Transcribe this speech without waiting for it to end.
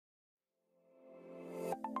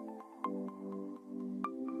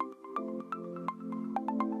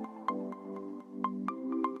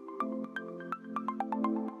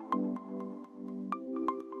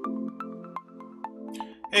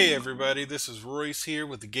Hey everybody, this is Royce here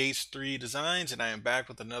with the Gates 3 Designs, and I am back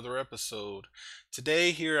with another episode. Today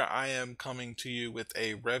here I am coming to you with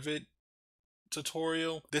a Revit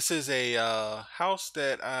tutorial. This is a house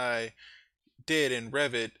that I did in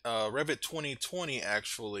Revit, Revit 2020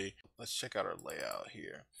 actually. Let's check out our layout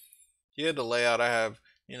here. Here the layout, I have,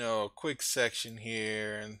 a quick section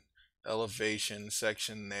here and elevation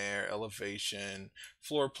section there, elevation,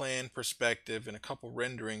 floor plan, perspective, and a couple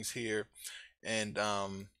renderings here. And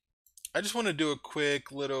I just want to do a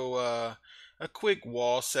quick little a quick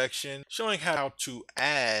wall section showing how to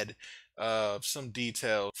add some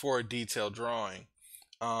detail for a detailed drawing.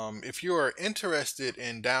 If you are interested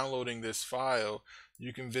in downloading this file,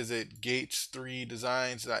 you can visit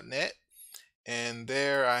gates3designs.net, and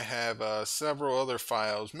there I have several other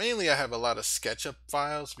files. Mainly I have a lot of SketchUp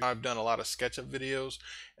files. I've done a lot of SketchUp videos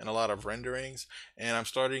and a lot of renderings, and I'm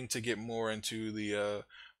starting to get more into the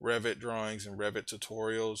Revit drawings and Revit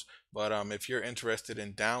tutorials. But if you're interested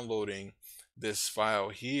in downloading this file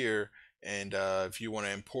here, and if you want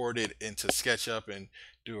to import it into SketchUp and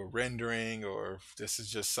do a rendering, or if this is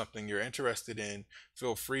just something you're interested in,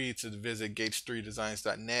 feel free to visit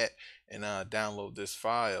gates3designs.net and download this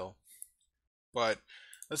file. But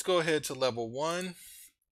let's go ahead to level 1.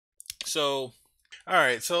 So, all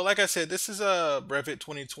right, so like I said, this is a Revit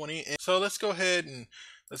 2020. And so let's go ahead and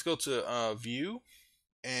let's go to view,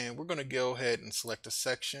 and we're going to go ahead and select a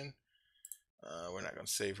section. We're not going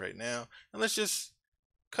to save right now. And let's just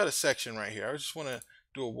cut a section right here. I just want to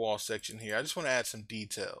do a wall section here. I just want to add some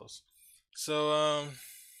details. So,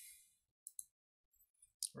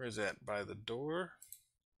 where is that? By the door?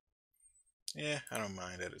 Yeah, I don't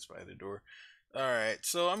mind that it's by the door. Alright,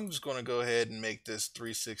 so I'm just going to go ahead and make this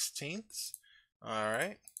 3/16.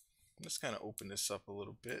 Alright, let's kind of open this up a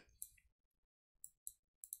little bit.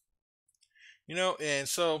 And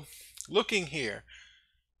so looking here,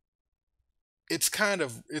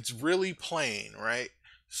 it's really plain, right?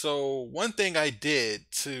 So one thing I did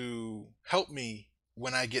to help me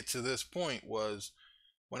when I get to this point was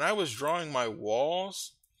when I was drawing my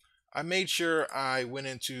walls, I made sure I went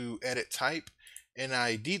into edit type and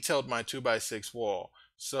I detailed my 2x6 wall.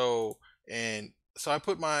 So I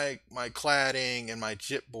put my cladding and my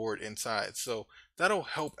chipboard inside. So that'll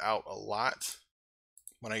help out a lot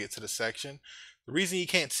when I get to the section. The reason you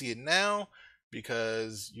can't see it now,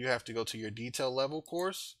 because you have to go to your detail level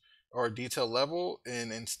course or detail level,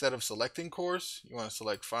 and instead of selecting course, you want to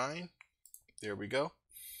select fine. There we go.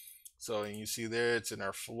 So, and you see there it's in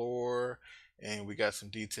our floor, and we got some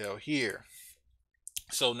detail here.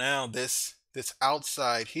 So now this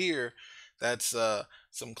outside here, that's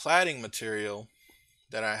some cladding material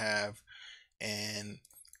that I have, and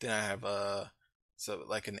then I have so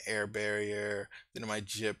like an air barrier, then my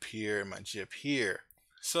jip here and my jip here.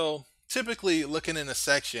 So typically looking in a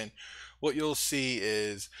section, what you'll see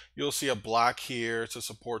is you'll see a block here to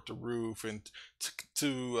support the roof and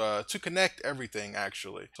to connect everything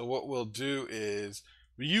actually. So what we'll do is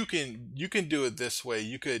you can do it this way.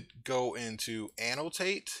 You could go into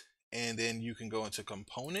annotate, and then you can go into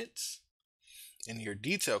components and your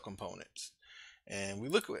detail components, and we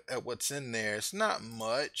look at what's in there. It's not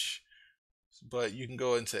much, but you can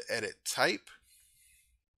go into edit type,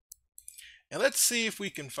 and let's see if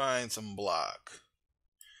we can find some block.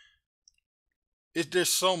 There's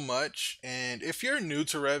so much, and if you're new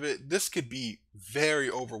to Revit, this could be very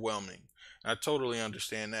overwhelming. I totally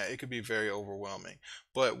understand that. It could be very overwhelming.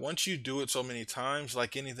 But once you do it so many times,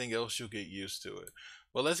 like anything else, you'll get used to it.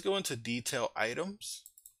 But let's go into detail items.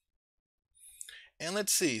 And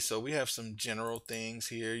let's see. So we have some general things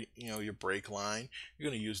here. Your brake line. You're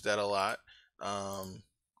going to use that a lot.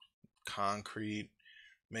 Concrete,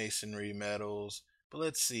 masonry, metals. But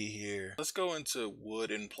let's see here. Let's go into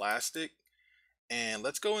wood and plastic. And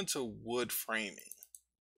let's go into wood framing.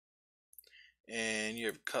 And you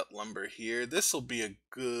have cut lumber here. This will be a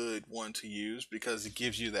good one to use because it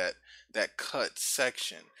gives you that cut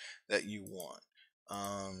section that you want.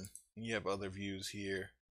 You have other views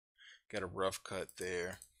here. Got a rough cut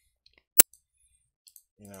there.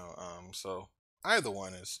 So either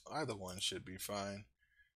one should be fine.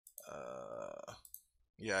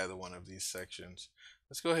 Yeah, either one of these sections.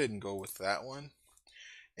 Let's go ahead and go with that one.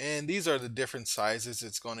 And these are the different sizes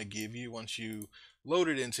it's going to give you once you load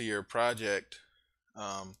it into your project.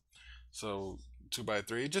 So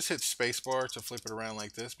 2x3, just hit spacebar to flip it around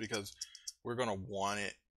like this because we're going to want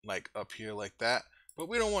it like up here like that, but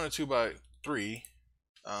we don't want a 2x3.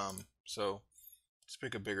 So let's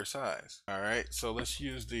pick a bigger size. All right, so let's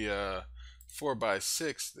use the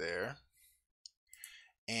 4x6 there.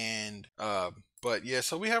 And but yeah,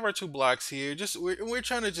 so we have our two blocks here. We're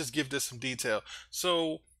trying to just give this some detail.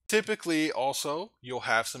 So Typically, also, you'll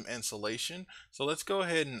have some insulation. So let's go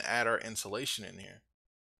ahead and add our insulation in here.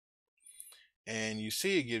 And you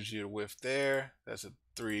see it gives you a width there. That's a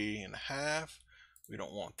 3.5. We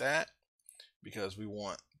don't want that because we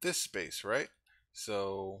want this space, right?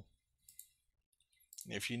 So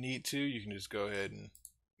if you need to, you can just go ahead and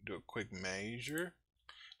do a quick measure.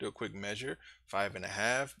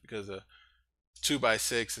 5.5, because a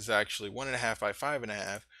 2x6 is actually 1.5 by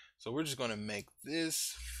 5.5. So we're just going to make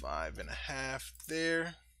this 5.5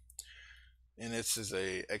 there. And this is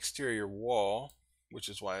a exterior wall, which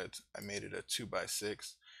is why I made it a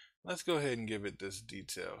 2x6. Let's go ahead and give it this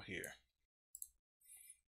detail here.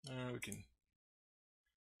 We can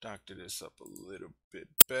doctor this up a little bit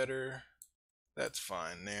better. That's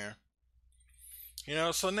fine there. You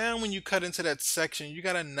know, so now when you cut into that section, you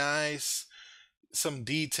got a nice, some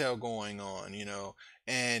detail going on, you know,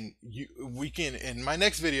 and we can, in my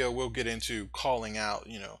next video, we'll get into calling out,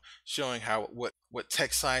 you know, showing how, what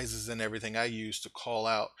text sizes and everything I use to call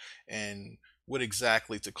out, and what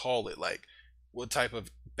exactly to call it, like what type of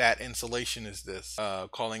bat insulation is this,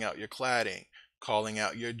 calling out your cladding, calling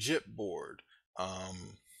out your gyp board,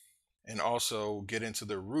 and also get into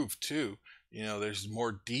the roof too. You know, there's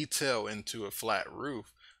more detail into a flat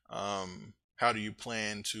roof. How do you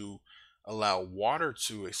plan to allow water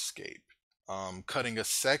to escape? Cutting a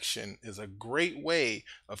section is a great way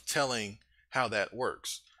of telling how that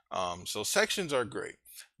works. So sections are great,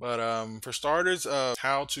 but for starters,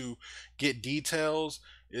 how to get details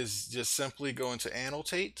is just simply going to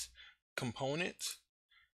annotate, component,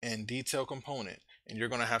 and detail component, and you're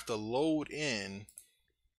going to have to load in,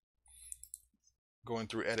 going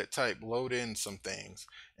through edit type, load in some things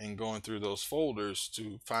and going through those folders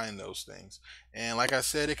to find those things. And like I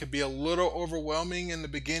said, it could be a little overwhelming in the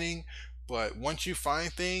beginning, but once you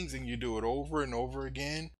find things and you do it over and over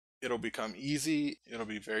again, it'll become easy. It'll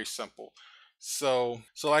be very simple. So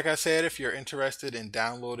like I said, if you're interested in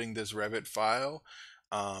downloading this Revit file,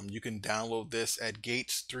 you can download this at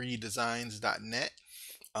gates3designs.net.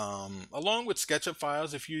 Along with SketchUp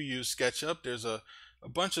files. If you use SketchUp, there's a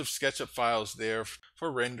bunch of SketchUp files there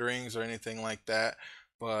for renderings or anything like that.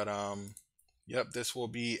 But yep, this will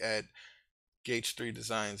be at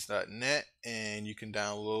gates3designs.net, and you can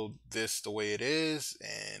download this the way it is,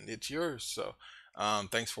 and it's yours. So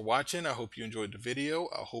thanks for watching. I hope you enjoyed the video.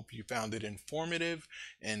 I hope you found it informative,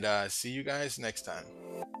 and see you guys next time.